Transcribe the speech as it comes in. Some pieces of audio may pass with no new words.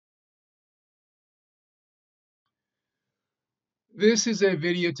This is a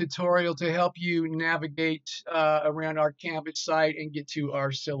video tutorial to help you navigate around our Canvas site and get to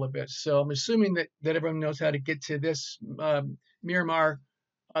our syllabus. So I'm assuming that everyone knows how to get to this Miramar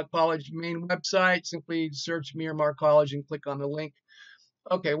College main website. Simply search Miramar College and click on the link.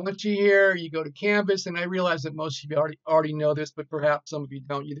 Okay, once you're here, you go to Canvas, and I realize that most of you already know this, but perhaps some of you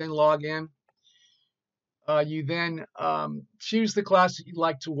don't. You then log in. You then choose the class that you'd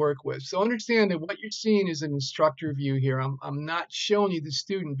like to work with. So understand that what you're seeing is an instructor view here. I'm not showing you the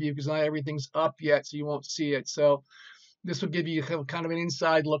student view because not everything's up yet, so you won't see it. So this will give you kind of an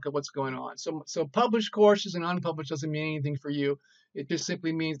inside look at what's going on. So published courses and unpublished doesn't mean anything for you. It just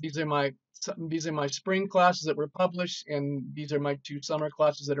simply means these are my spring classes that were published, and these are my 2 summer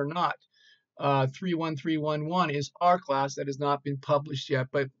classes that are not. 31311 is our class that has not been published yet,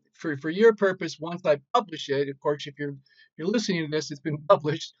 but for your purpose, once I publish it, of course, if you're listening to this, it's been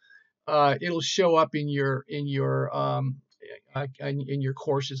published. It'll show up in your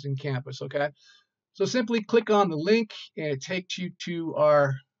courses in Campus. Okay, so simply click on the link, and it takes you to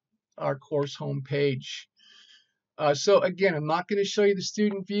our course homepage. So again, I'm not going to show you the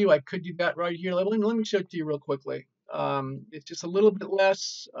student view. I could do that right here. Let me show it to you real quickly. It's just a little bit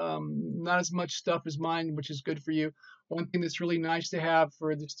less, not as much stuff as mine, which is good for you. One thing that's really nice to have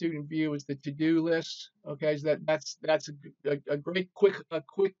for the student view is the to-do list. Okay, so that's a great quick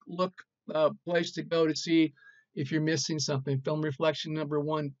look place to go to see if you're missing something. Film reflection number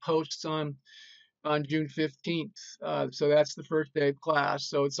 1 posts on June 15th. So that's the first day of class.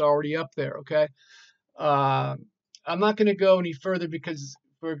 So it's already up there. Okay. Uh, I'm not going to go any further because,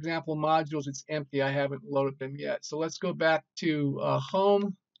 for example, modules, it's empty. I haven't loaded them yet. So let's go back to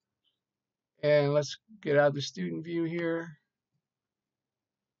home, and let's get out of the student view here.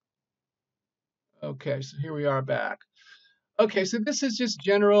 Okay, so here we are back. Okay, so this is just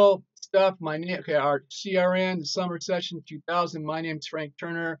general stuff. My name, okay, our CRN, the summer session 2000. My name's Frank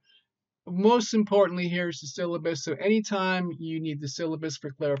Turner. Most importantly, here's the syllabus. So anytime you need the syllabus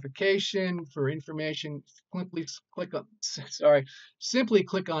for clarification, for information, simply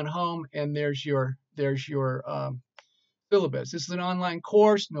click on home, and there's your syllabus. This is an online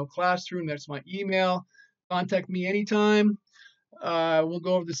course, no classroom. That's my email. Contact me anytime. We'll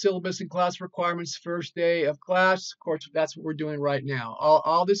go over the syllabus and class requirements first day of class. Of course, that's what we're doing right now.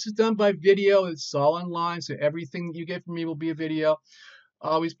 All this is done by video. It's all online, so everything you get from me will be a video,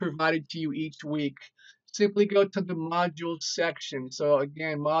 always provided to you each week. Simply go to the modules section. So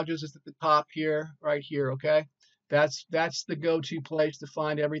again, modules is at the top here, right here, okay? That's the go-to place to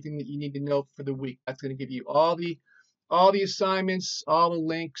find everything that you need to know for the week. That's going to give you all the assignments, all the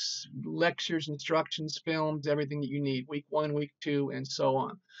links, lectures, instructions, films, everything that you need, week 1, week 2, and so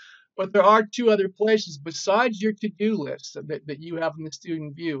on. But there are 2 other places besides your to-do list that you have in the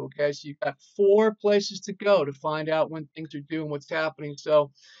student view. Okay, so you've got 4 places to go to find out when things are due and what's happening.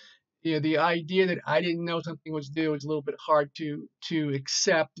 So, the idea that I didn't know something was due is a little bit hard to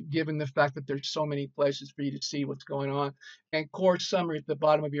accept, given the fact that there's so many places for you to see what's going on. And course summary at the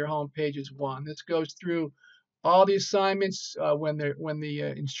bottom of your home page is 1. This goes through all the assignments, when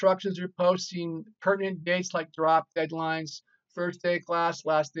the instructions are posting, pertinent dates like drop deadlines, first day of class,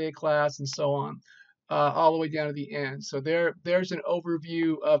 last day of class, and so on, all the way down to the end. So there's an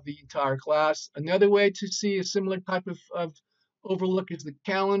overview of the entire class. Another way to see a similar type of overlook is the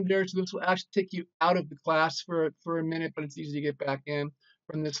calendar. So this will actually take you out of the class for a minute, but it's easy to get back in.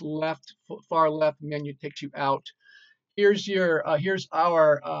 From this far left menu takes you out. Here's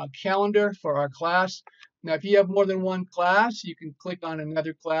our calendar for our class. Now, if you have more than 1 class, you can click on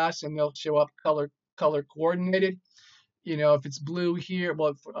another class, and they'll show up color coordinated. If it's blue here,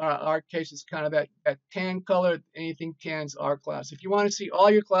 well, for our case, it's kind of that tan color. Anything tan is our class. If you want to see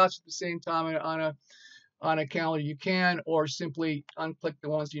all your classes at the same time on a calendar, you can, or simply unclick the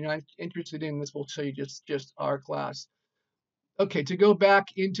ones you're not interested in. This will show you just our class. Okay, to go back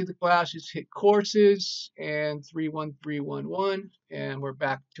into the class, just hit courses and 31311, and we're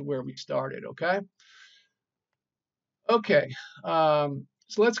back to where we started. Okay.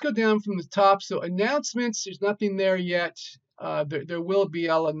 So let's go down from the top. So announcements, there's nothing there yet. There will be.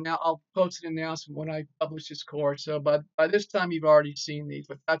 I'll post an announcement when I publish this course. So by this time, you've already seen these,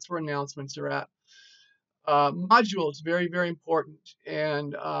 but that's where announcements are at. Modules, very, very important,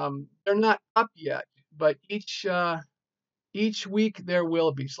 and they're not up yet, but each week there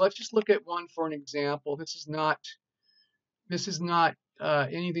will be. So let's just look at one for an example. This is not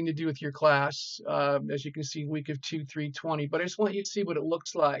anything to do with your class. As you can see, week of 2, 3, 20. But I just want you to see what it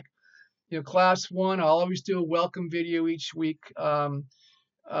looks like. Class 1, I'll always do a welcome video each week.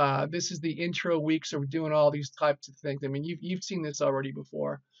 This is the intro week, so we're doing all these types of things. I mean, you've seen this already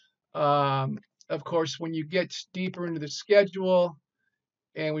before. Of course, when you get deeper into the schedule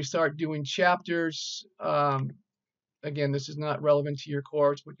and we start doing chapters, again, this is not relevant to your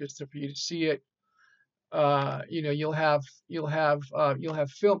course, but just for you to see it. You'll have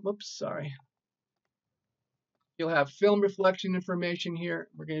film. Oops, sorry. You'll have film reflection information here.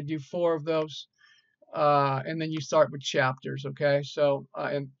 We're going to do 4 of those. And then you start with chapters, okay? So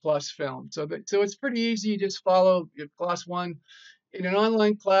and plus film. So it's pretty easy. You just follow class 1 in an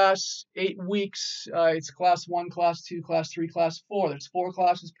online class, 8 weeks. It's class 1, class 2, class 3, class 4. There's 4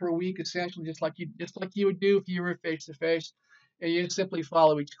 classes per week, essentially, just like you would do if you were face to face, and you just simply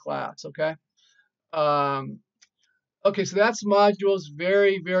follow each class, okay? Um, Okay, so that's modules.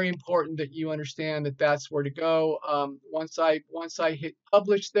 Very, very important that you understand that that's where to go. Once I hit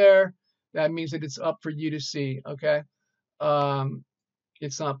publish there, that means that it's up for you to see. Okay, um,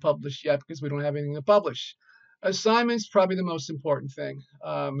 it's not published yet because we don't have anything to publish. Assignments probably the most important thing,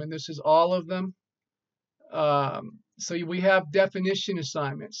 and this is all of them. So we have definition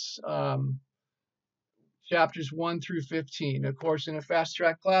assignments. Chapters 1 through 15. Of course, in a fast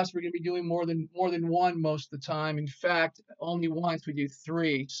track class, we're going to be doing more than one most of the time. In fact, only once we do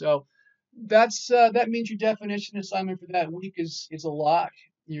 3. So that means your definition assignment for that week is a lot.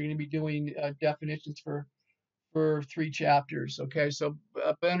 You're going to be doing definitions for 3 chapters. Okay, so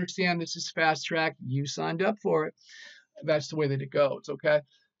but understand this is fast track. You signed up for it. That's the way that it goes. Okay.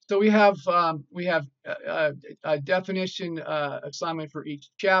 So we have a definition assignment for each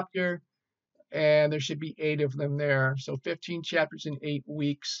chapter, and there should be 8 of them there. So 15 chapters in 8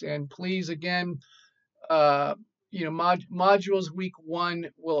 weeks. And please, again, modules week 1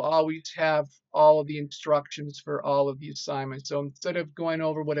 will always have all of the instructions for all of the assignments. So instead of going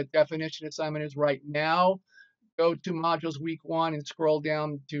over what a definition assignment is right now, go to modules week 1 and scroll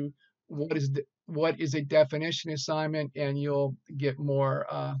down to what is a definition assignment, and you'll get more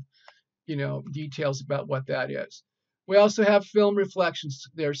details about what that is. We also have film reflections.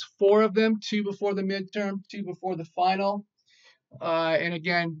 There's 4 of them, 2 before the midterm, 2 before the final. And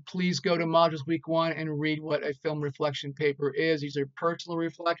again, please go to modules week 1 and read what a film reflection paper is. These are personal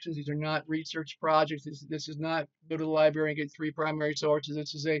reflections. These are not research projects. This is not go to the library and get 3 primary sources.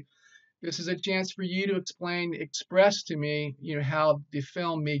 This is a chance for you to express to me, how the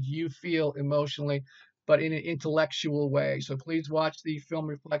film made you feel emotionally, but in an intellectual way. So please watch the film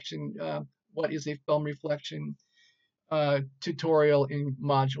reflection. What is a film reflection tutorial in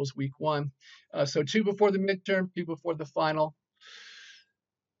modules week 1. So 2 before the midterm, 2 before the final.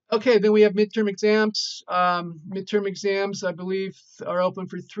 Okay, then we have midterm exams. Midterm exams, I believe, are open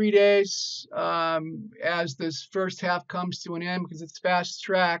for 3 days. As this first half comes to an end, because it's fast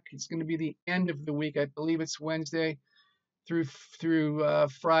track, it's going to be the end of the week. I believe it's Wednesday through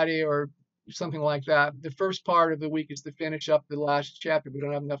Friday or something like that. The first part of the week is to finish up the last chapter. We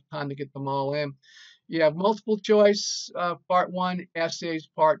don't have enough time to get them all in. You have multiple choice, part 1, essays,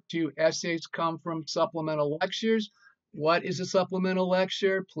 part 2. Essays come from supplemental lectures. What is a supplemental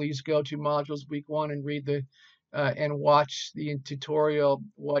lecture? Please go to modules week 1 and read and watch the tutorial,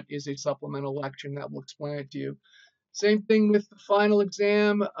 what is a supplemental lecture, and that will explain it to you. Same thing with the final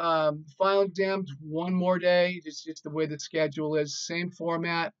exam. Final exam's 1 more day. It's just the way the schedule is. Same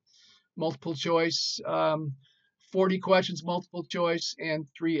format, multiple choice, 40 questions, multiple choice, and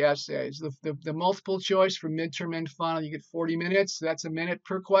 3 essays. The multiple choice for midterm and final, you get 40 minutes. That's a minute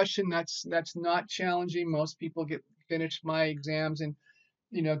per question. That's not challenging. Most people finish my exams in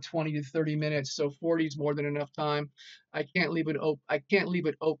 20 to 30 minutes. So 40 is more than enough time. I can't leave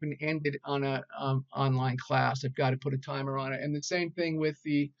it open-ended on a online class. I've got to put a timer on it. And the same thing with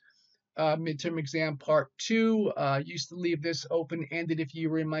the midterm exam part 2. Used to leave this open-ended. If you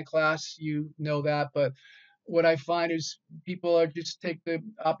were in my class, you know that. But what I find is people just take the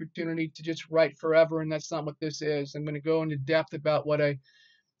opportunity to just write forever, and that's not what this is. I'm going to go into depth about what a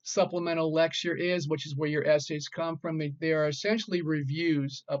supplemental lecture is, which is where your essays come from. They are essentially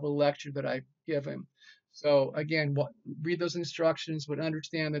reviews of a lecture that I've given. So again, read those instructions, but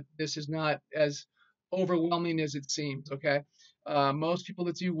understand that this is not as overwhelming as it seems. Okay, most people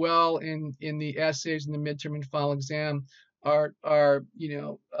that do well in the essays in the midterm and final exam are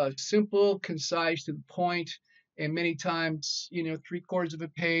simple, concise, to the point, and many times 3/4 of a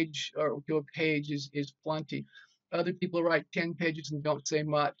page or to a page is plenty. Other people write 10 pages and don't say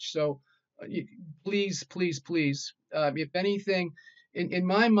much. So please, if anything, in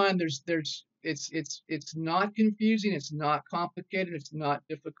my mind, it's not confusing, it's not complicated, it's not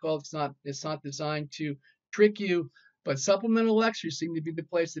difficult, it's not designed to trick you. But supplemental lectures seem to be the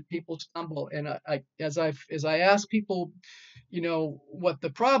place that people stumble. And as I ask people, what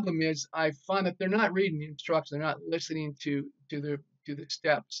the problem is, I find that they're not reading the instructions, they're not listening to the to the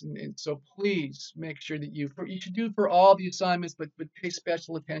steps. And so please make sure that you should do for all the assignments, but pay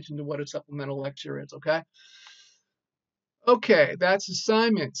special attention to what a supplemental lecture is, okay? Okay, that's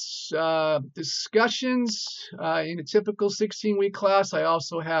assignments. Discussions. In a typical 16-week class, I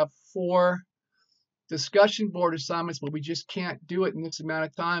also have 4 discussion board assignments, but we just can't do it in this amount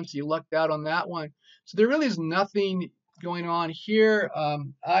of time, so you lucked out on that one. So there really is nothing going on here.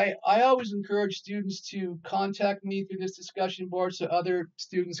 I always encourage students to contact me through this discussion board so other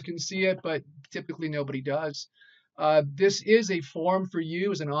students can see it, but typically nobody does. This is a forum for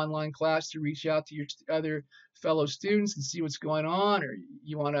you as an online class to reach out to your other fellow students and see what's going on, or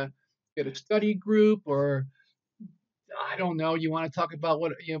you want to get a study group, or I don't know, you want to talk about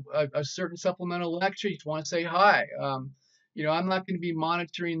what a certain supplemental lecture, you just want to say hi. I'm not going to be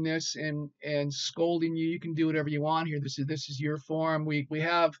monitoring this and scolding you. You can do whatever you want here. This is your forum. We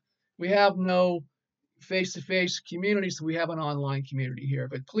have no face-to-face community, so we have an online community here.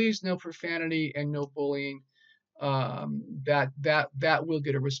 But please, no profanity and no bullying. That will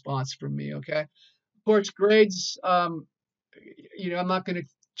get a response from me. Okay. Of course, grades. I'm not going to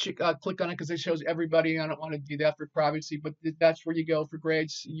click on it because it shows everybody. I don't want to do that for privacy, but that's where you go for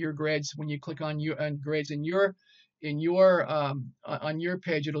grades. Your grades, when you click on grades on your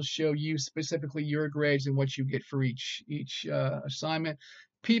page, it'll show you specifically your grades and what you get for each assignment.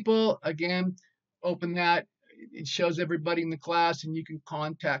 People, again, open that. It shows everybody in the class, and you can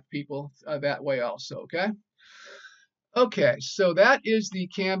contact people that way also. Okay. Okay, so that is the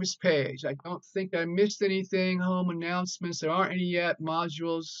Canvas page. I don't think I missed anything. Home announcements, there aren't any yet.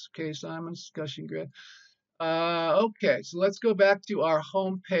 Modules, okay, assignments, discussion grid. Okay, so let's go back to our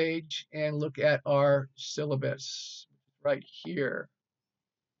home page and look at our syllabus right here.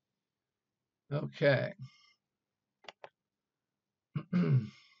 Okay.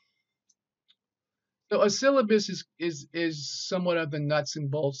 So a syllabus is somewhat of the nuts and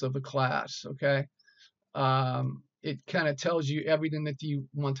bolts of a class, okay? It kind of tells you everything that you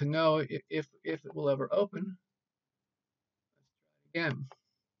want to know if it will ever open. Again.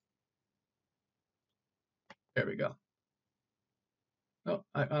 There we go. Oh,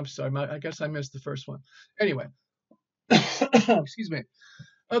 I'm sorry. I guess I missed the first one. Anyway, excuse me.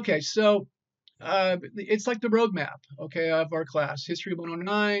 Okay, so it's like the roadmap, okay, of our class. History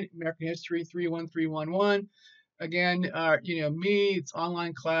 109, American History 31311. Again, me, it's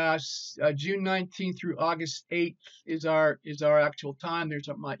online class. June 19th through August 8th is our actual time. There's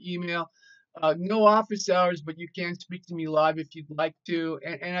my email. No office hours, but you can speak to me live if you'd like to.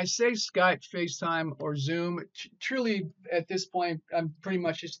 And I say Skype, FaceTime, or Zoom. Truly, at this point, I'm pretty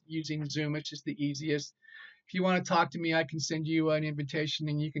much just using Zoom. It's just the easiest. If you want to talk to me, I can send you an invitation,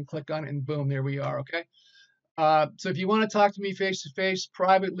 and you can click on it, and boom, there we are, okay? So if you want to talk to me face-to-face,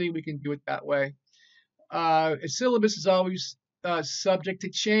 privately, we can do it that way. A syllabus is always subject to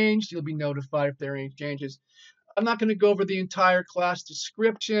change. You'll be notified if there are any changes. I'm not going to go over the entire class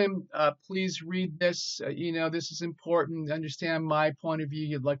description. Please read this. This is important. Understand my point of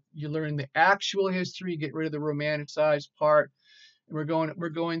view. You learn the actual history, get rid of the romanticized part. And we're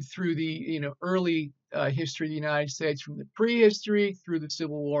going through the early history of the United States, from the prehistory through the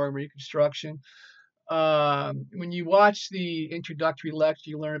Civil War and Reconstruction. When you watch the introductory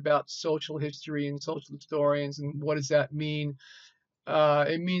lecture, you learn about social history and social historians, and what does that mean?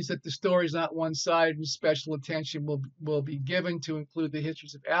 It means that the story is not one-sided, and special attention will be given to include the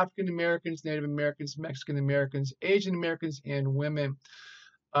histories of African Americans, Native Americans, Mexican Americans, Asian Americans, and women.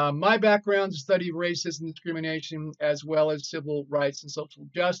 My background is the study of racism and discrimination, as well as civil rights and social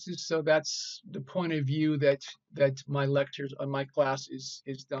justice. So that's the point of view that my lectures on my class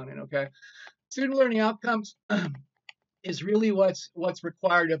is done in. Okay. Student learning outcomes is really what's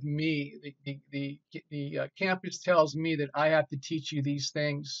required of me. The campus tells me that I have to teach you these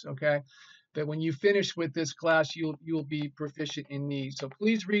things, okay? That when you finish with this class, you'll be proficient in these. So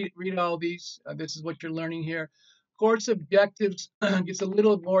please read all these. This is what you're learning here. Course objectives gets a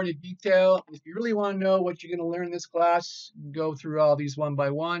little more into detail. If you really want to know what you're going to learn in this class, go through all these one by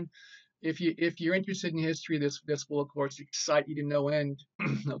one. If you're interested in history, this will of course excite you to no end.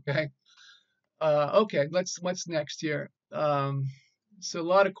 Okay. Okay, what's next here? So a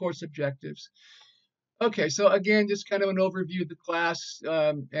lot of course objectives. Okay, so again, just kind of an overview of the class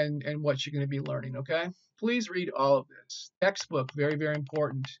and what you're going to be learning, okay? Please read all of this. Textbook, very, very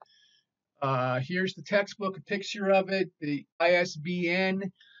important. Here's the textbook, a picture of it, the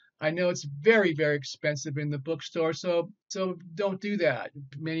ISBN. I know it's very, very expensive in the bookstore, so don't do that.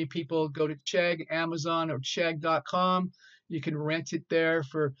 Many people go to Chegg, Amazon, or Chegg.com. You can rent it there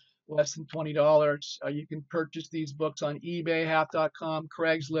for less than $20. You can purchase these books on eBay, half.com,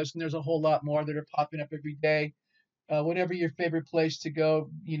 Craigslist, and there's a whole lot more that are popping up every day. whatever your favorite place to go,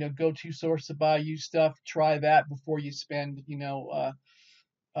 go to source to buy used stuff, try that before you spend, more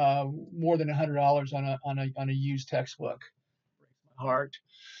than $100 on a used textbook. Breaks my heart.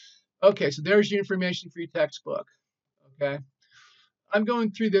 Okay, so there's your information for your textbook. Okay. I'm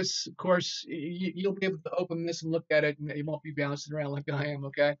going through this course. You'll be able to open this and look at it, and it won't be bouncing around like I am.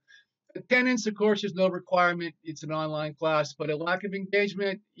 Okay. Attendance, of course, is no requirement. It's an online class, but a lack of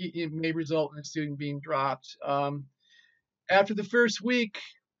engagement, it may result in a student being dropped. After the first week,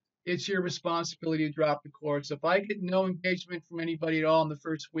 it's your responsibility to drop the course. If I get no engagement from anybody at all in the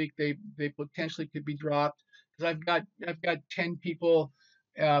first week, they potentially could be dropped, because I've got 10 people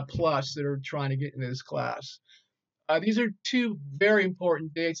plus that are trying to get into this class. These are two very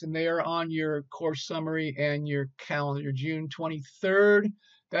important dates, and they are on your course summary and your calendar. June 23rd.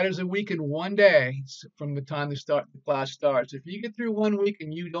 That is a week and 1 day from the time the class starts. If you get through 1 week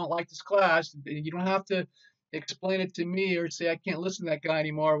and you don't like this class, you don't have to explain it to me or say I can't listen to that guy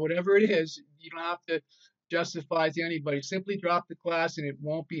anymore. Whatever it is, you don't have to justify it to anybody. Simply drop the class, and it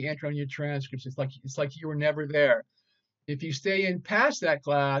won't be entered on your transcripts. It's like you were never there. If you stay in past that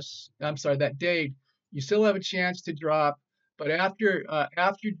that date, you still have a chance to drop. But after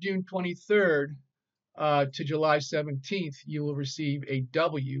June 23rd to July 17th, you will receive a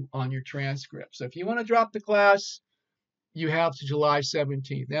W on your transcript. So if you want to drop the class, you have to July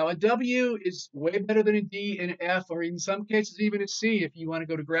 17th. Now, a W is way better than a D and an F, or in some cases even a C if you want to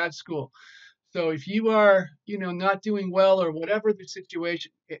go to grad school. So if you are, not doing well, or whatever the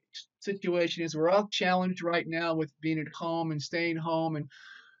situation is, we're all challenged right now with being at home and staying home, and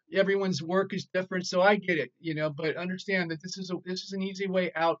everyone's work is different. So I get it, but understand that this is an easy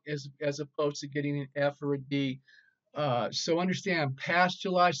way out as opposed to getting an F or a D. So understand, past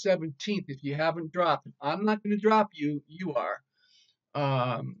July 17th, if you haven't dropped, I'm not going to drop you. You are.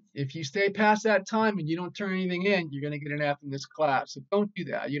 If you stay past that time and you don't turn anything in, you're going to get an F in this class. So don't do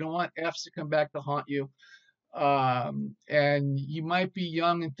that. You don't want Fs to come back to haunt you. And you might be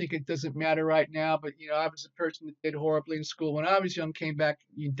young and think it doesn't matter right now, but I was a person that did horribly in school when I was young, came back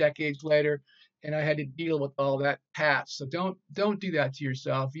decades later, and I had to deal with all that past. So don't do that to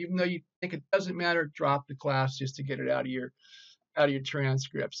yourself. Even though you think it doesn't matter, drop the class just to get it out of your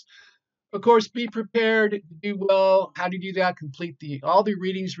transcripts. Of course, be prepared to do well. How do you do that? Complete all the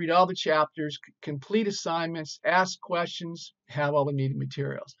readings, read all the chapters, complete assignments, ask questions, have all the needed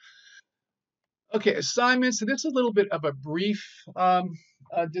materials. Okay, assignments. So this is a little bit of a brief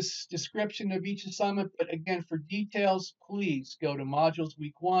description of each assignment, but again, for details, please go to Modules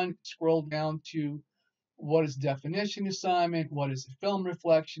Week 1, scroll down to what is definition assignment, what is a film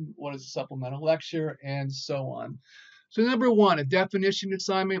reflection, what is a supplemental lecture, and so on. So number 1, a definition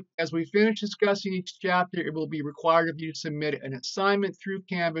assignment. As we finish discussing each chapter, it will be required of you to submit an assignment through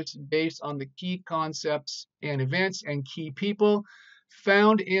Canvas based on the key concepts and events and key people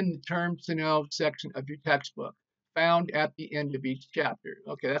found in the Terms to Know section of your textbook, found at the end of each chapter.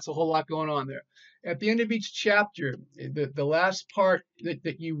 Okay, that's a whole lot going on there. At the end of each chapter, the last part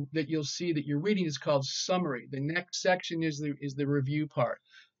that you'll see that you're reading is called summary. The next section is the review part.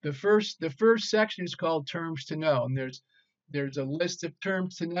 The first section is called Terms to Know, and there's a list of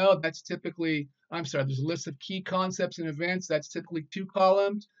terms to know. There's a list of key concepts and events. That's typically 2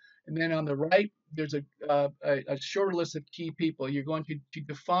 columns. And then on the right, there's a shorter list of key people. You're going to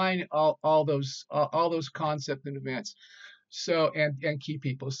define all those concepts and events. So and key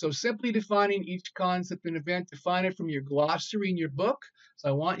people. So simply defining each concept and event, define it from your glossary in your book. So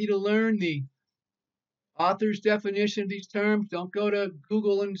I want you to learn the author's definition of these terms. Don't go to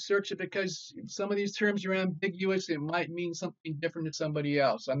Google and search it, because some of these terms are ambiguous. It might mean something different to somebody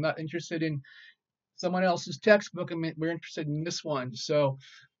else. I'm not interested in someone else's textbook. We're interested in this one. So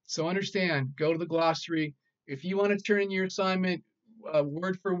understand, go to the glossary. If you want to turn in your assignment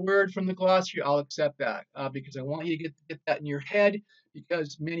word for word from the glossary, I'll accept that, because I want you to get that in your head,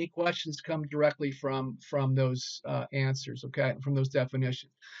 because many questions come directly from those answers, okay, from those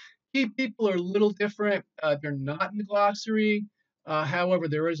definitions. Key people are a little different. They're not in the glossary. However,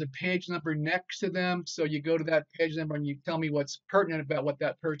 there is a page number next to them. So you go to that page number and you tell me what's pertinent about what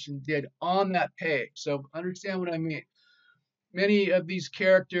that person did on that page. So understand what I mean. Many of these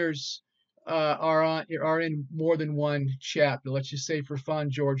characters are in more than one chapter. Let's just say for fun,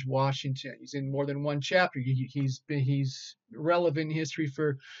 George Washington. He's in more than one chapter. He's relevant in history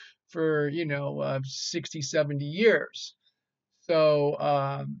for 60, 70 years.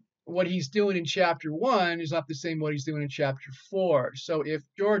 So what he's doing in chapter 1 is not the same what he's doing in chapter 4. So if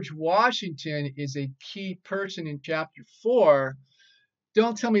George Washington is a key person in chapter 4,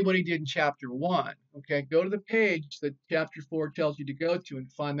 don't tell me what he did in chapter 1. Okay, go to the page that chapter 4 tells you to go to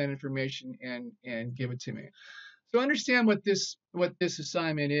and find that information and give it to me. So understand what this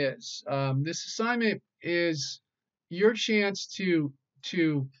assignment is. This assignment is your chance to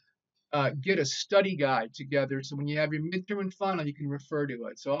get a study guide together. So when you have your midterm and final, you can refer to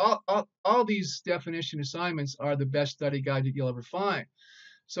it. So all these definition assignments are the best study guide that you'll ever find.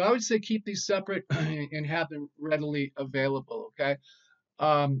 So I would say keep these separate and have them readily available. Okay.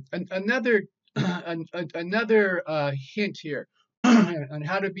 Another another hint here on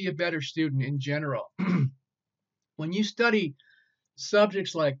how to be a better student in general. When you study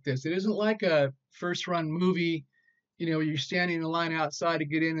subjects like this, it isn't like a first run movie. You're standing in a line outside to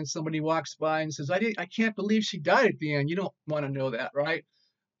get in, and somebody walks by and says, I can't believe she died at the end." You don't want to know that, right?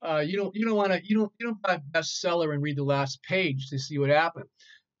 You don't want to you don't buy a bestseller and read the last page to see what happened.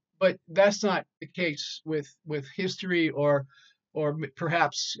 But that's not the case with history or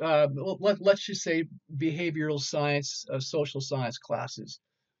perhaps let's just say behavioral science, social science classes.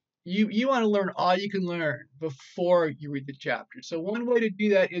 You want to learn all you can learn before you read the chapter. So one way to do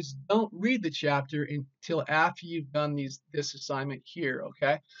that is don't read the chapter until after you've done this assignment here.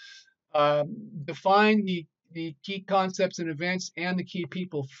 Okay. Define the key concepts and events and the key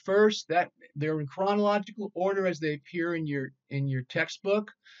people first. That they're in chronological order as they appear in your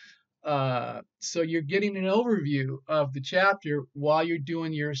textbook. So you're getting an overview of the chapter while you're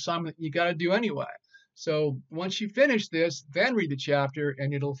doing your assignment you got to do anyway. So once you finish this, then read the chapter,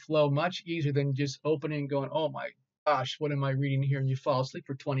 and it'll flow much easier than just opening and going, "Oh my gosh, what am I reading here?" And you fall asleep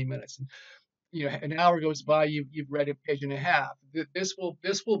for 20 minutes. And, an hour goes by, you've read a page and a half. This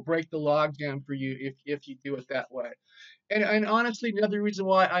will break the logjam for you if you do it that way. And honestly, another reason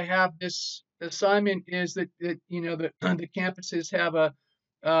why I have this assignment is that the campuses have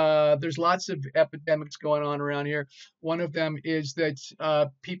there's lots of epidemics going on around here. One of them is that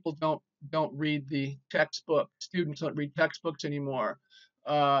people don't read the textbook. Students don't read textbooks anymore.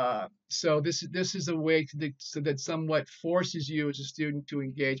 So this is a way so that somewhat forces you as a student to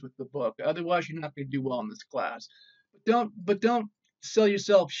engage with the book. Otherwise, you're not going to do well in this class. But don't sell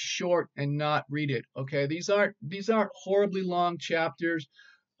yourself short and not read it. Okay, these aren't horribly long chapters.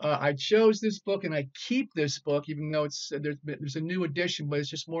 I chose this book and I keep this book, even though there's a new edition, but it's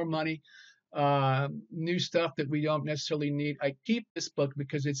just more money, new stuff that we don't necessarily need. I keep this book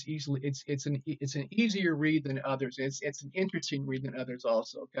because it's an easier read than others. It's an interesting read than others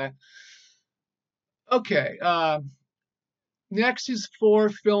also. Okay. Okay. Next is 4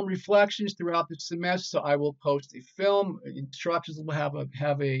 film reflections throughout the semester. So I will post a film. Instructions will have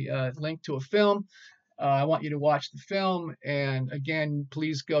a link to a film. I want you to watch the film, and again,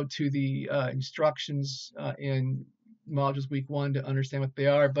 please go to the instructions in modules week 1 to understand what they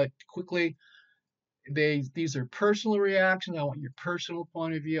are. But quickly, these are personal reactions. I want your personal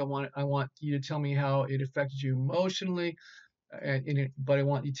point of view. I want you to tell me how it affected you emotionally, but I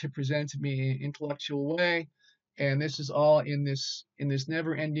want you to present it to me in an intellectual way. And this is all in this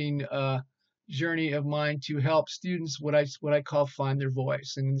never-ending journey of mine to help students what I call find their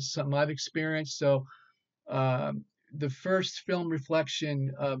voice, and this is something I've experienced. So the first film reflection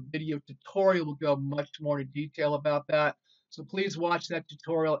video tutorial will go much more into detail about that. So please watch that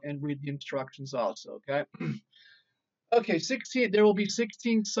tutorial and read the instructions also, okay? Okay, 16. There will be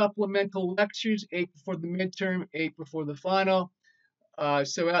 16 supplemental lectures, 8 before the midterm, 8 before the final.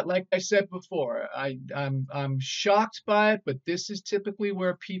 So like I said before, I'm shocked by it, but this is typically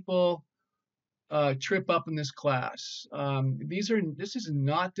where people trip up in this class. This is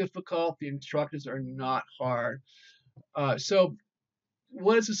not difficult. The instructors are not hard. So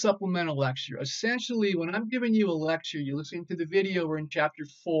what is a supplemental lecture? Essentially, when I'm giving you a lecture, you're listening to the video, we're in chapter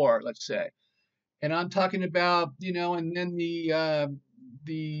 4, let's say, and I'm talking about, and then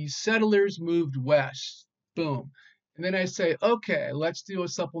the settlers moved west, boom. And then I say, okay, let's do a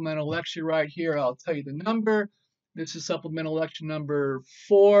supplemental lecture right here. I'll tell you the number. This is supplemental lecture number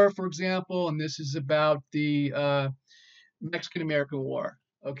 4, for example, and this is about the Mexican-American War.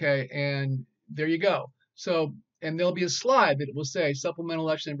 Okay, and there you go. So, and there'll be a slide that will say supplemental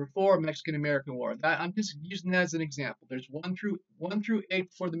lecture number 4, Mexican-American War. I'm just using that as an example. There's 1 through 8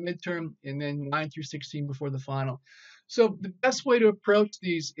 before the midterm, and then 9 through 16 before the final. So the best way to approach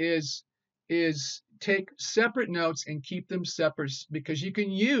these is take separate notes and keep them separate, because you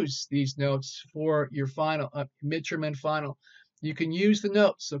can use these notes for your final, midterm and final. You can use the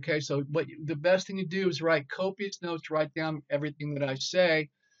notes, okay? So the best thing to do is write copious notes, write down everything that I say,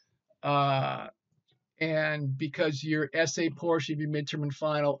 and because your essay portion of your midterm and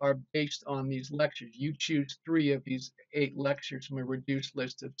final are based on these lectures, you choose 3 of these 8 lectures from a reduced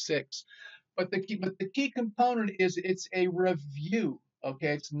list of 6. But the key component is it's a review.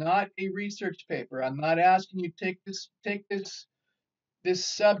 Okay, it's not a research paper. I'm not asking you to take this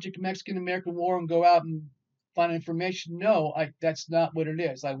subject, Mexican-American War, and go out and find information. No, that's not what it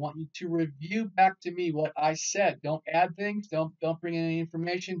is. I want you to review back to me what I said. Don't add things. Don't bring in any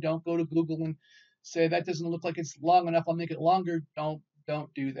information. Don't go to Google and say that doesn't look like it's long enough. I'll make it longer. Don't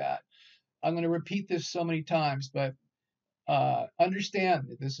do that. I'm going to repeat this so many times, but understand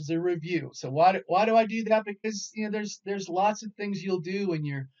that this is a review. So why do I do that? Because there's lots of things you'll do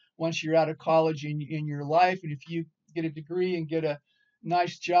once you're out of college in your life, and if you get a degree and get a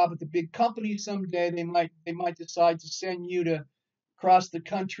nice job at the big company someday, they might decide to send you to across the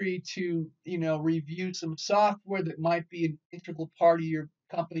country to review some software that might be an integral part of your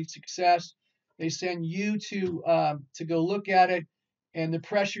company's success. They send you to go look at it, and the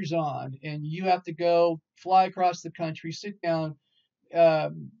pressure's on, and you have to go fly across the country, sit down,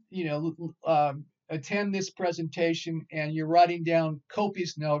 attend this presentation, and you're writing down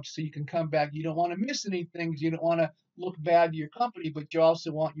copious notes so you can come back. You don't want to miss anything. You don't want to look bad to your company, but you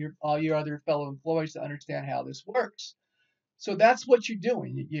also want all your other fellow employees to understand how this works. So that's what you're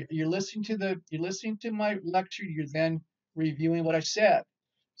doing. You're listening to my lecture. You're then reviewing what I said.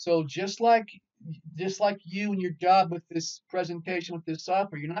 So just like you and your job with this presentation with this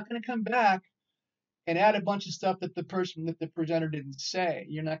software, you're not going to come back and add a bunch of stuff that the presenter didn't say.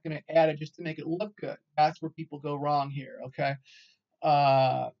 You're not going to add it just to make it look good. That's where people go wrong here. Okay.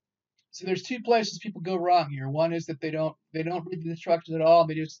 So there's two places people go wrong here. One is that they don't read the instructions at all.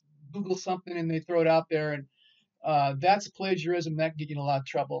 They just Google something and they throw it out there, and that's plagiarism. That can get you in a lot of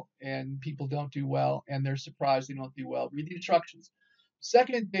trouble, and people don't do well, and they're surprised they don't do well. Read the instructions.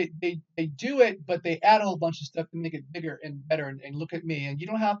 Second, they do it, but they add a whole bunch of stuff to make it bigger and better. And look at me, and you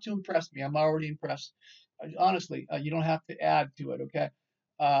don't have to impress me. I'm already impressed. Honestly, you don't have to add to it. Okay,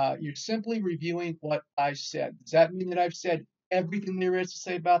 you're simply reviewing what I said. Does that mean that I've said everything there is to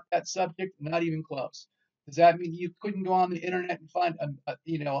say about that subject? Not even close. Does that mean you couldn't go on the internet and find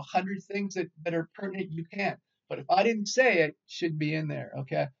 100 things that are pertinent? You can. But if I didn't say it, it should be in there.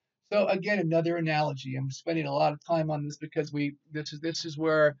 Okay. So again, another analogy. I'm spending a lot of time on this because this is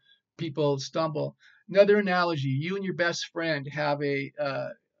where people stumble. Another analogy: you and your best friend have a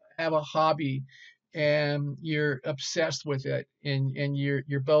hobby, and you're obsessed with it, and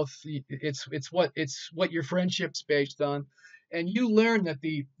you're both. It's what your friendship's based on, and you learn that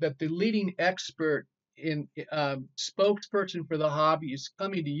the leading expert in spokesperson for the hobby is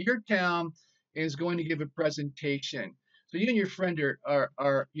coming to your town and is going to give a presentation. So you and your friend are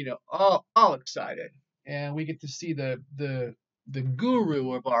all excited, and we get to see the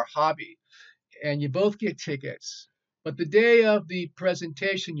guru of our hobby, and you both get tickets. But the day of the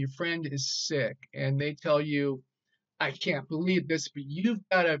presentation, your friend is sick, and they tell you, "I can't believe this, but you've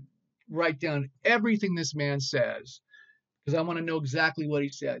got to write down everything this man says because I want to know exactly what he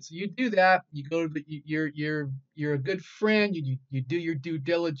said." So you do that. You go to you're a good friend. You do your due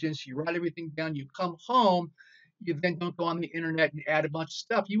diligence. You write everything down. You come home. You then don't go on the internet and add a bunch of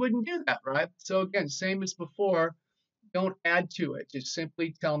stuff. You wouldn't do that, right? So again, same as before, don't add to it. Just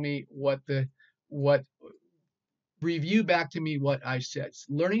simply tell me review back to me what I said.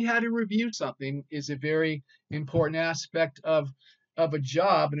 Learning how to review something is a very important aspect of a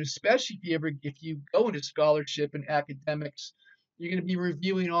job, and especially if you go into scholarship and academics, you're going to be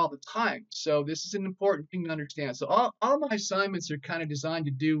reviewing all the time. So this is an important thing to understand. So all my assignments are kind of designed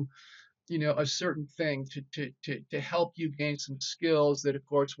to do a certain thing to help you gain some skills that of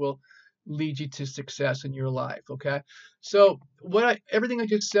course will lead you to success in your life. Okay, so everything I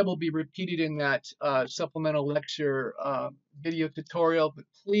just said will be repeated in that supplemental lecture video tutorial, but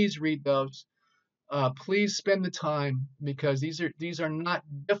please read those. Please spend the time, because these are not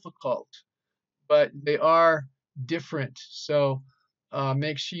difficult, but they are different. So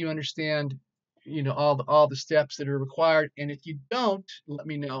make sure you understand all the steps that are required, and if you don't, let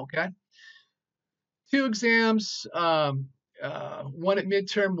me know. Okay. 2 exams, one at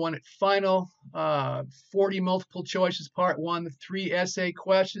midterm, one at final, 40 multiple choices, part 1, the 3 essay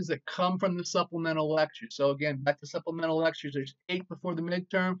questions that come from the supplemental lectures. So again, back to supplemental lectures, there's 8 before the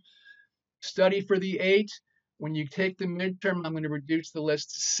midterm. Study for the 8. When you take the midterm, I'm going to reduce the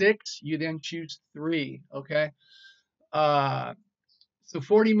list to 6. You then choose 3, okay? So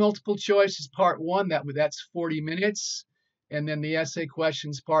 40 multiple choice is part 1. That's 40 minutes. And then the essay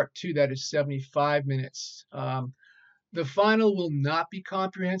questions part 2, that is 75 minutes. The final will not be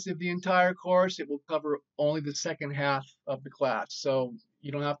comprehensive the entire course. It will cover only the second half of the class. So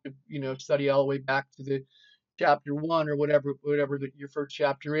you don't have to, study all the way back to the chapter 1 or whatever your first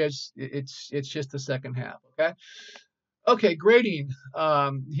chapter is. It's just the second half. Okay. Okay, grading.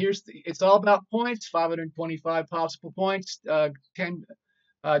 It's all about points. 525 possible points. 10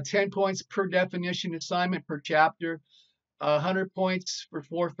 points per definition assignment per chapter. 100 points for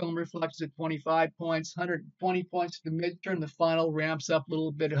 4 film reflections at 25 points, 120 points at the midterm. The final ramps up a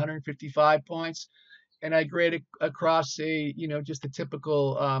little bit, 155 points. And I grade it across just a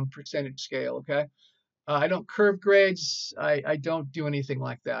typical percentage scale, okay? I don't curve grades. I don't do anything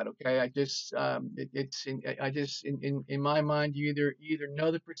like that, okay? I just, in my mind, you either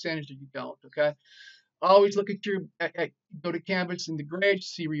know the percentage or you don't, okay? Always look at go to Canvas and the grades,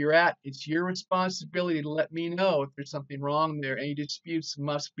 see where you're at. It's your responsibility to let me know if there's something wrong there. Any disputes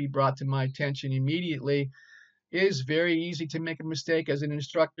must be brought to my attention immediately. It is very easy to make a mistake as an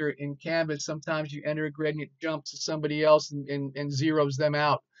instructor in Canvas. Sometimes you enter a grade and it jumps to somebody else and zeroes them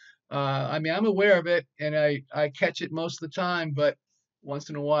out. I mean, I'm aware of it and I catch it most of the time, but once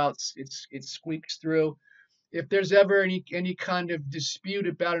in a while it squeaks through. If there's ever any kind of dispute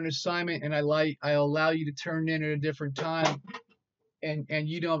about an assignment and I allow you to turn in at a different time and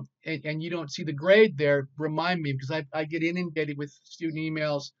you don't see the grade there, remind me, because I get inundated with student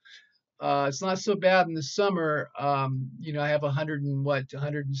emails. It's not so bad in the summer. I have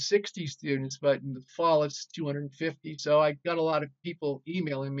 160 students, but in the fall it's 250. So I got a lot of people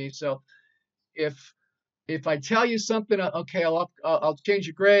emailing me. So if I tell you something, okay, I'll change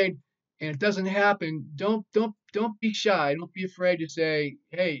your grade, and it doesn't happen, don't be shy. Don't be afraid to say,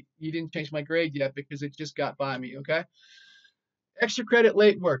 hey, you didn't change my grade yet, because it just got by me, okay? Extra credit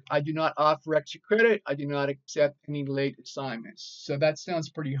late work. I do not offer extra credit. I do not accept any late assignments. So that sounds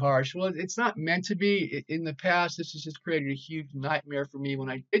pretty harsh. Well, it's not meant to be. In the past, this has just created a huge nightmare for me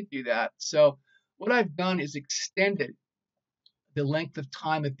when I did do that. So what I've done is extended the length of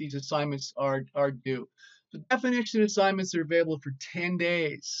time that these assignments are due. The definition assignments are available for 10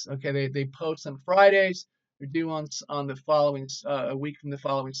 days. Okay, they post on Fridays. They're due on the following a week from the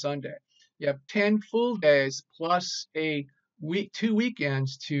following Sunday. You have 10 full days plus a week, 2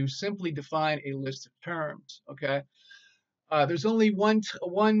 weekends to simply define a list of terms. Okay, there's only one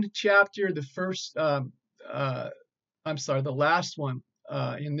chapter. The last one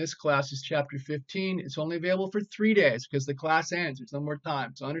in this class is chapter 15. It's only available for 3 days because the class ends. There's no more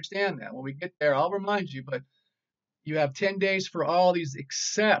time. So understand that. When we get there, I'll remind you, but you have 10 days for all these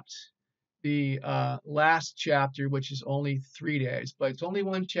except the last chapter, which is only 3 days. But it's only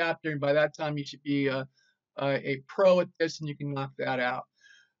one chapter, and by that time you should be a pro at this, and you can knock that out.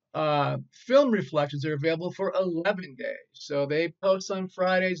 Film reflections are available for 11 days. So they post on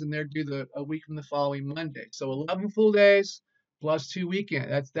Fridays, and they're due a week from the following Monday. So 11 full days plus 2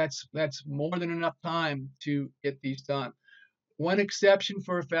 weekends. That's more than enough time to get these done. One exception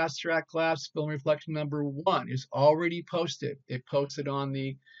for a fast track class, film reflection number 1 is already posted. It posted on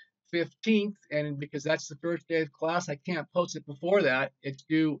the 15th, and because that's the first day of class, I can't post it before that. It's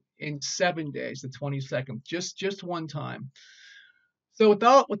due in 7 days, the 22nd, just one time. So with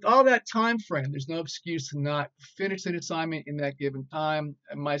all that time frame, there's no excuse to not finish an assignment in that given time.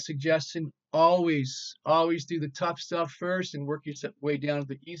 And my suggestion, always do the tough stuff first and work your way down to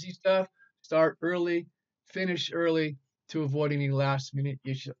the easy stuff. Start early, finish early to avoid any last minute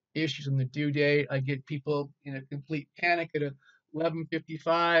issues on the due date. I get people in a complete panic at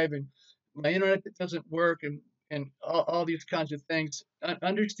 11:55 and my internet doesn't work and all these kinds of things.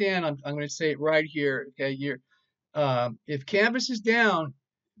 Understand, I'm going to say it right here. Okay, if Canvas is down,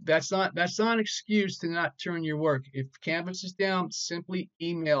 that's not an excuse to not turn your work. If Canvas is down, simply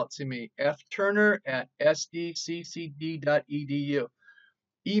email it to me, fturner@sdccd.edu.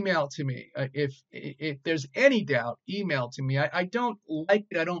 Email to me. If there's any doubt, email to me. I don't like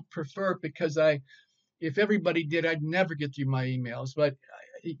it. I don't prefer it because if everybody did, I'd never get through my emails. But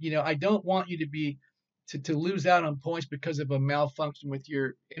I don't want you to lose out on points because of a malfunction with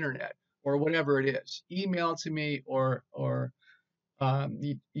your internet or whatever it is. Email to me or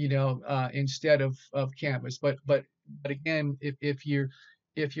instead of Canvas. But again, if you're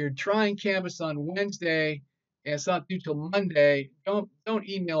trying Canvas on Wednesday and it's not due till Monday, don't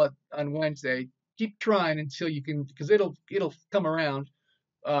email it on Wednesday. Keep trying until you can, because it'll come around.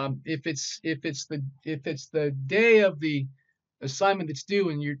 If it's the day of the assignment that's due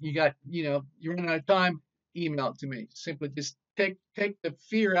and you're running out of time, email it to me. Simply just take the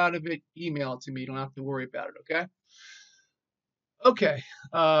fear out of it. Email it to me. You don't have to worry about it. Okay.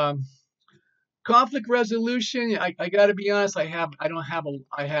 Conflict resolution. I got to be honest. I have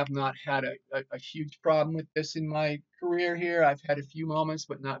not had a huge problem with this in my career here. I've had a few moments,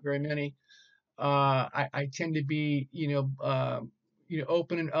 but not very many. I tend to be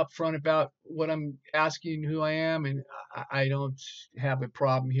open and upfront about what I'm asking, who I am, and I don't have a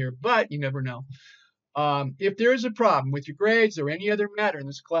problem here. But you never know. If there is a problem with your grades or any other matter in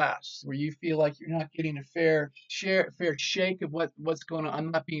this class where you feel like you're not getting a fair shake of what's going on, I'm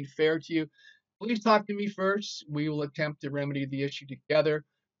not being fair to you, please talk to me first. We will attempt to remedy the issue together.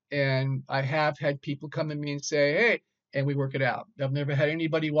 And I have had people come to me and say, hey, and we work it out. I've never had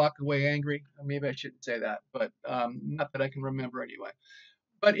anybody walk away angry. Maybe I shouldn't say that, but not that I can remember anyway.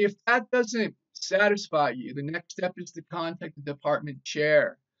 But if that doesn't satisfy you, the next step is to contact the department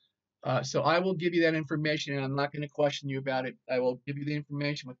chair. So I will give you that information, and I'm not going to question you about it. I will give you the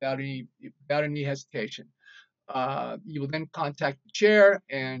information without any hesitation. You will then contact the chair,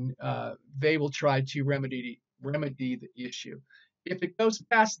 and they will try to remedy the issue. If it goes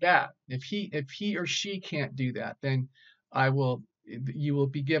past that, if he or she can't do that, then you will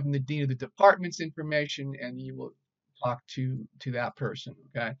be given the dean of the department's information, and you will talk to that person.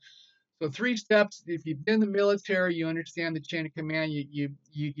 Okay. So 3 steps. If you've been in the military, you understand the chain of command.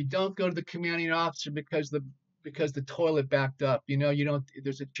 You don't go to the commanding officer because the toilet backed up. You don't.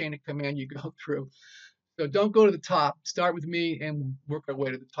 There's a chain of command you go through. So don't go to the top. Start with me and work our way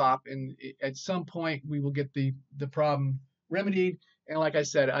to the top. And at some point, we will get the problem remedied. And like I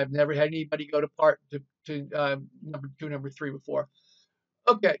said, I've never had anybody go to number 2, number 3 before.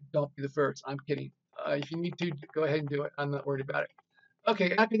 Okay, don't be the first. I'm kidding. If you need to, go ahead and do it. I'm not worried about it.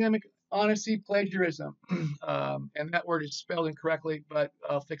 Okay, academic honesty, plagiarism. And that word is spelled incorrectly, but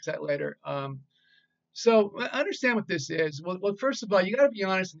I'll fix that later. So understand what this is. Well, first of all, you got to be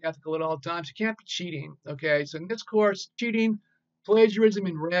honest and ethical at all times. You can't be cheating. Okay, so in this course, cheating, plagiarism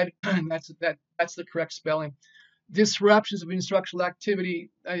in red, and that's the correct spelling. Disruptions of instructional activity.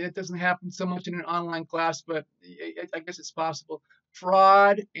 It doesn't happen so much in an online class, but I guess it's possible.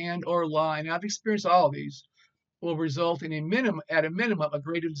 Fraud and or lie. Now, I've experienced all of these. Will result in at a minimum, a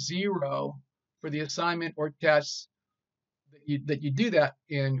grade of 0 for the assignment or tests that you do that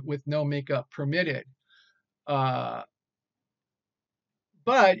in with no makeup permitted. But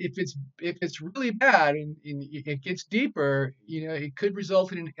if it's really bad and it gets deeper, it could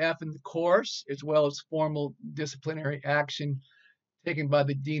result in an F in the course, as well as formal disciplinary action taken by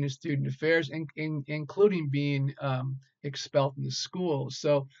the dean of student affairs, including being expelled from the school.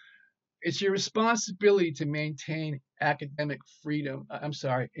 So it's your responsibility to maintain academic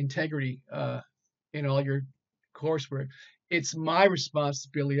integrity in all your coursework. It's my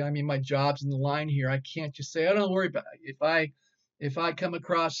responsibility. I mean, my job's in the line here. I can't just say, "Oh, don't worry about it." If I come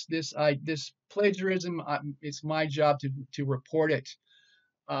across this plagiarism, it's my job to report it,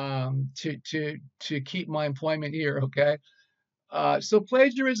 to keep my employment here. Okay. So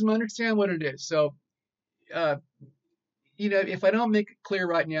plagiarism, understand what it is. So uh, if I don't make it clear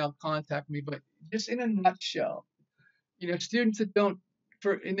right now, contact me. But just in a nutshell, students that don't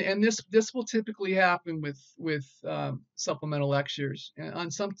and this will typically happen with supplemental lectures and on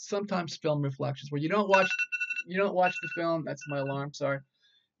sometimes film reflections where you don't watch the film. That's my alarm. Sorry,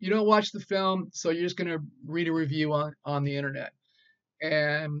 you don't watch the film, so you're just going to read a review on the internet,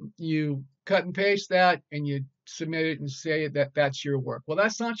 and you cut and paste that and you submit it and say that that's your work. Well,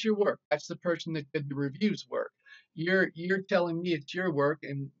 that's not your work. That's the person that did the review's work. You're telling me it's your work,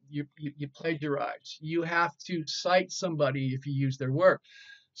 and you plagiarize. You have to cite somebody if you use their work.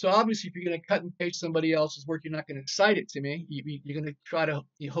 So obviously, if you're going to cut and paste somebody else's work, you're not going to cite it to me. You're going to try to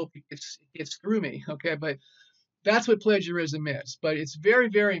hope it gets through me. Okay, but that's what plagiarism is. But it's very,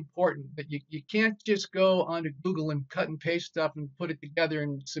 very important that you can't just go onto Google and cut and paste stuff and put it together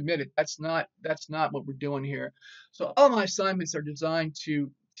and submit it. That's not what we're doing here. So all my assignments are designed to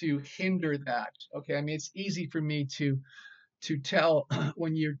hinder that. Okay, I mean, it's easy for me to tell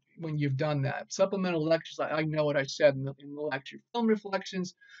when you've done that. Supplemental lectures, I know what I said in the lecture. Film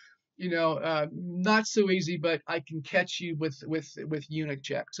reflections, not so easy, but I can catch you with unit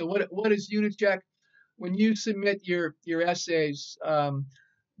check. So what is unit check? When you submit your essays,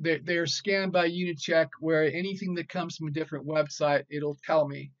 they're scanned by unit check, where anything that comes from a different website, it'll tell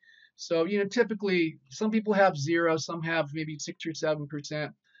me. So typically some people have 0, some have maybe 6 or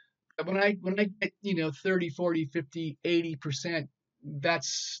 7%. When I get 30, 40, 50, 80%,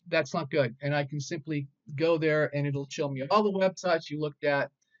 that's not good. And I can simply go there and it'll show me all the websites you looked at,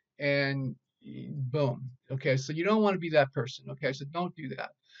 and boom. Okay, so you don't want to be that person. Okay, so don't do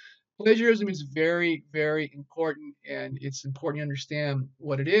that. Plagiarism is very, very important, and it's important to understand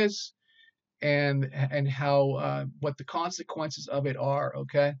what it is and how what the consequences of it are.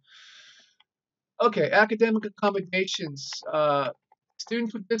 Okay. Okay, academic accommodations.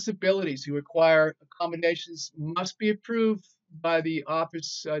 Students with disabilities who require accommodations must be approved by the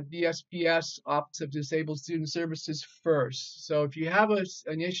Office DSPS, Office of Disabled Student Services first. So if you have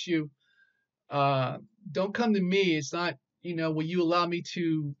an issue, don't come to me. It's not, will you allow me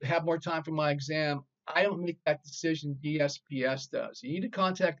to have more time for my exam? I don't make that decision. DSPS does. You need to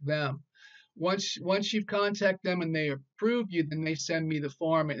contact them. Once you've contacted them and they approve you, then they send me the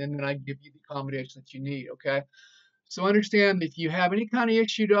form and then I give you the accommodation that you need. Okay. So understand that if you have any kind of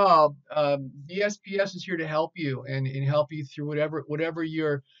issue at all, DSPS is here to help you and help you through whatever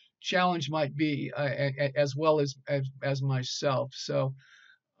your challenge might be, as well as myself. So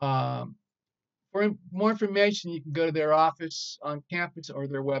um, for more information, you can go to their office on campus or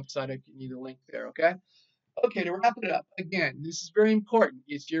their website. I can give you the link there. Okay. Okay, to wrap it up, again, this is very important.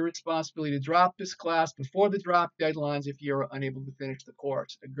 It's your responsibility to drop this class before the drop deadlines if you're unable to finish the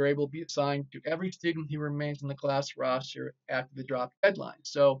course. A grade will be assigned to every student who remains in the class roster after the drop deadline.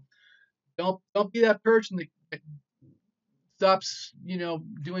 So don't be that person that stops,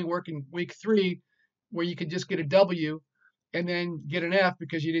 doing work in week 3 where you can just get a W and then get an F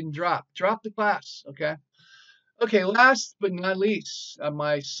because you didn't drop. Drop the class, okay? Okay, last but not least,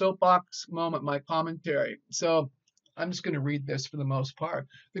 my soapbox moment, my commentary. So I'm just going to read this for the most part.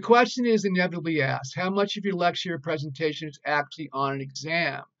 The question is inevitably asked, how much of your lecture or presentation is actually on an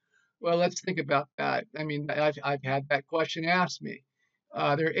exam? Well, let's think about that. I mean, I've had that question asked me.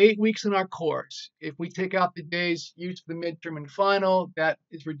 There are 8 weeks in our course. If we take out the days used for the midterm and final, that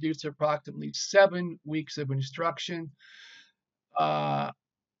is reduced to approximately 7 weeks of instruction.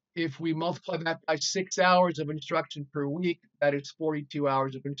 If we multiply that by 6 hours of instruction per week, that is 42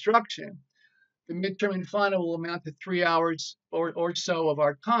 hours of instruction. The midterm and final will amount to 3 hours or so of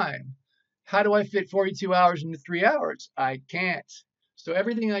our time. How do I fit 42 hours into 3 hours? I can't. So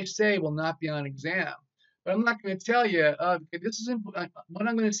everything I say will not be on exam. But I'm not going to tell you, what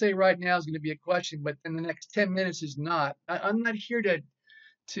I'm going to say right now is going to be a question, but in the next 10 minutes is not. I'm not here to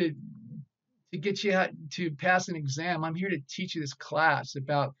get you to pass an exam. I'm here to teach you this class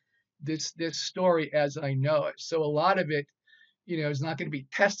about this story as I know it. So a lot of it, is not going to be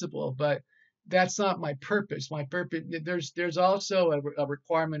testable, but that's not my purpose. My purpose, there's also a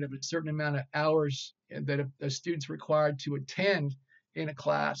requirement of a certain amount of hours that a student's required to attend in a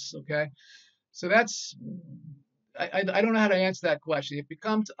class. Okay, so I don't know how to answer that question. It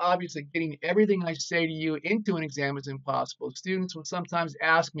becomes obvious that getting everything I say to you into an exam is impossible. Students will sometimes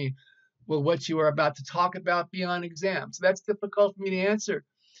ask me, will what you are about to talk about be on exam? So that's difficult for me to answer.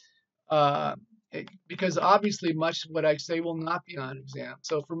 Uh, because obviously much of what I say will not be on exam.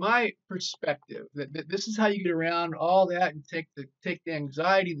 So from my perspective, this is how you get around all that and take the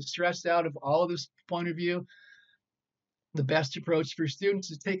anxiety, the stress out of all of this point of view. The best approach for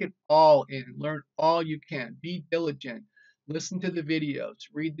students is take it all in, learn all you can, be diligent, listen to the videos,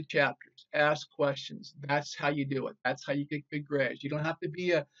 read the chapters, ask questions. That's how you do it. That's how you get good grades. You don't have to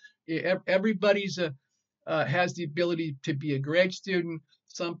be everybody's has the ability to be a great student.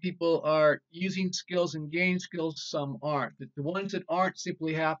 Some people are using skills and gaining skills, some aren't. The ones that aren't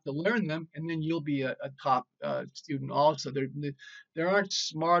simply have to learn them, and then you'll be a top student also. There aren't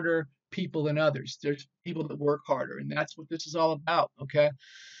smarter people than others. There's people that work harder, and that's what this is all about, okay?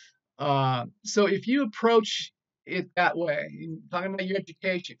 So if you approach it that way, talking about your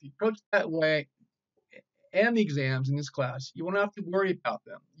education, if you approach it that way, and the exams in this class, you won't have to worry about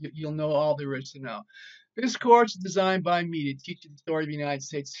them. You'll know all there is to know. This course is designed by me to teach you the story of the United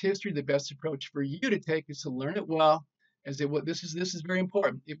States history. The best approach for you to take is to learn it well, this is very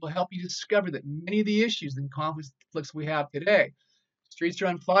important. It will help you discover that many of the issues and conflicts we have today, streets are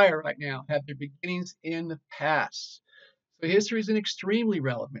on fire right now, have their beginnings in the past. So history is an extremely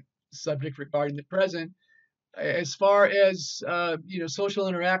relevant subject regarding the present. As far as social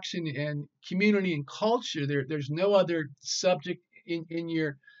interaction and community and culture, there's no other subject in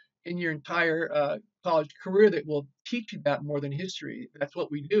your entire college career that will teach you that more than history. That's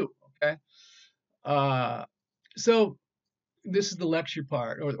what we do. Okay, so this is the lecture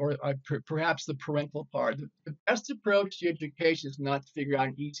part, or perhaps the parental part. The best approach to education is not to figure out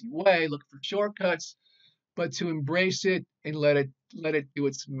an easy way, look for shortcuts, but to embrace it and let it do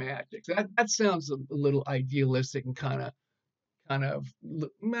its magic. That sounds a little idealistic and kind of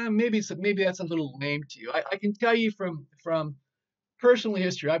maybe that's a little lame to you. I can tell you from personal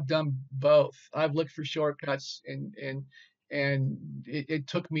history, I've done both. I've looked for shortcuts and it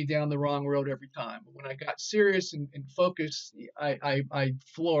took me down the wrong road every time. But when I got serious and focused, I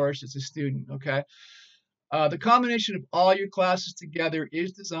flourished as a student. Okay. The combination of all your classes together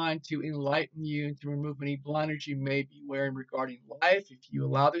is designed to enlighten you and to remove any blinders you may be wearing regarding life. If you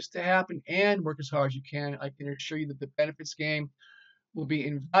allow this to happen and work as hard as you can, I can assure you that the benefits gained will be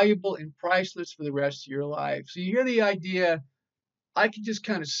invaluable and priceless for the rest of your life. So you hear the idea, I can just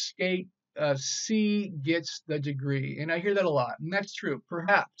kind of skate. C gets the degree, and I hear that a lot, and that's true.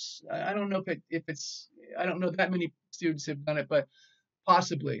 Perhaps I don't know if it's I don't know that many students have done it, but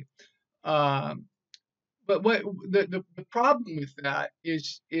possibly. But what the problem with that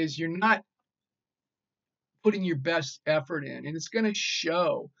is you're not putting your best effort in, and it's going to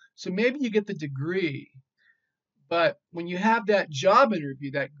show. So maybe you get the degree, but when you have that job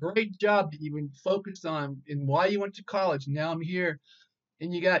interview, that great job that you've been focused on and why you went to college, now I'm here,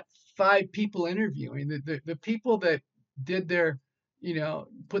 and you got 5 people interviewing, the people that did their,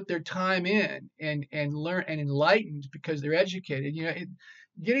 put their time in and learn and enlightened because they're educated.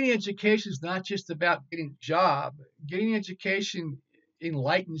 Getting an education is not just about getting a job. Getting an education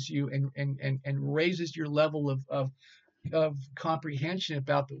enlightens you and raises your level of comprehension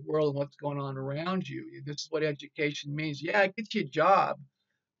about the world and what's going on around you. This is what education means. Yeah, it gets you a job,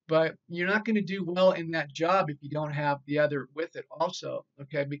 but you're not going to do well in that job if you don't have the other with it also,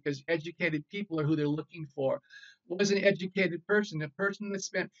 okay? Because educated people are who they're looking for. What is an educated person? A person that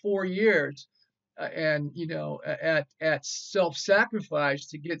spent 4 years and at self-sacrifice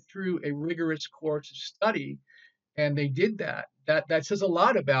to get through a rigorous course of study, and they did that. That says a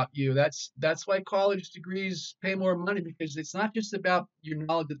lot about you. That's why college degrees pay more money, because it's not just about your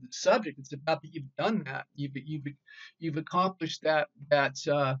knowledge of the subject. It's about that you've done that. You've accomplished that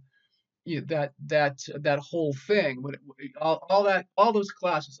whole thing. All those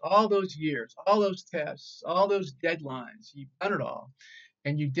classes, all those years, all those tests, all those deadlines. You've done it all,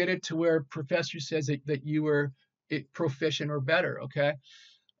 and you did it to where professor says that you were proficient or better. Okay.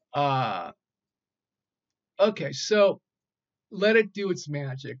 Uh, okay. So let it do its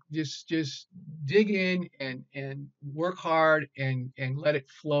magic. Just dig in and work hard and let it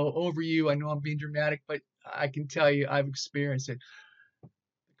flow over you. I know I'm being dramatic, but I can tell you I've experienced it.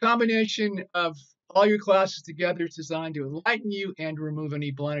 The combination of all your classes together is designed to enlighten you and remove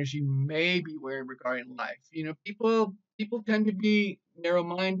any blinders you may be wearing regarding life. People tend to be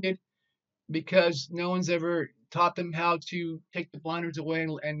narrow-minded because no one's ever taught them how to take the blinders away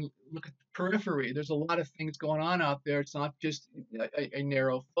and look at the periphery. There's a lot of things going on out there. It's not just a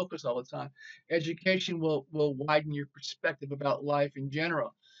narrow focus all the time. Education will widen your perspective about life in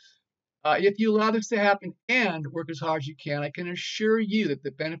general. If you allow this to happen and work as hard as you can, I can assure you that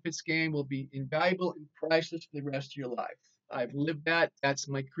the benefits gained will be invaluable and priceless for the rest of your life. I've lived that. That's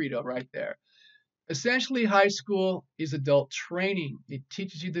my credo right there. Essentially, high school is adult training. It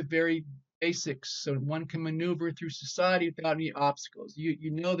teaches you the very basics so one can maneuver through society without any obstacles.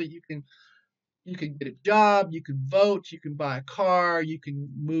 You know that you can get a job, you can vote, you can buy a car, you can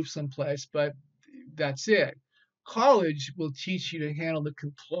move someplace, but that's it. College will teach you to handle the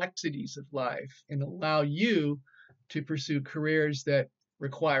complexities of life and allow you to pursue careers that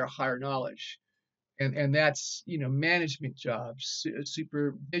require higher knowledge. And that's, management jobs,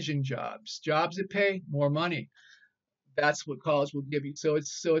 supervision jobs that pay more money. That's what college will give you. So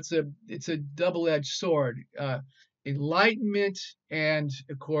it's a double-edged sword. Enlightenment and,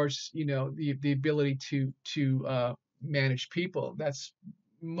 of course, the ability to manage people. That's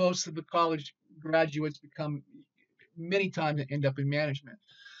most of the college graduates become many times end up in management.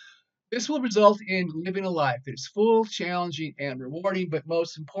 This will result in living a life that is full, challenging, and rewarding, but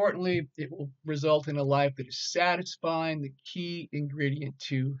most importantly, it will result in a life that is satisfying, the key ingredient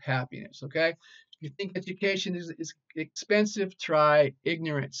to happiness. Okay? If you think education is expensive, try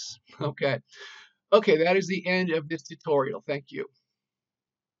ignorance. Okay. Okay, that is the end of this tutorial. Thank you.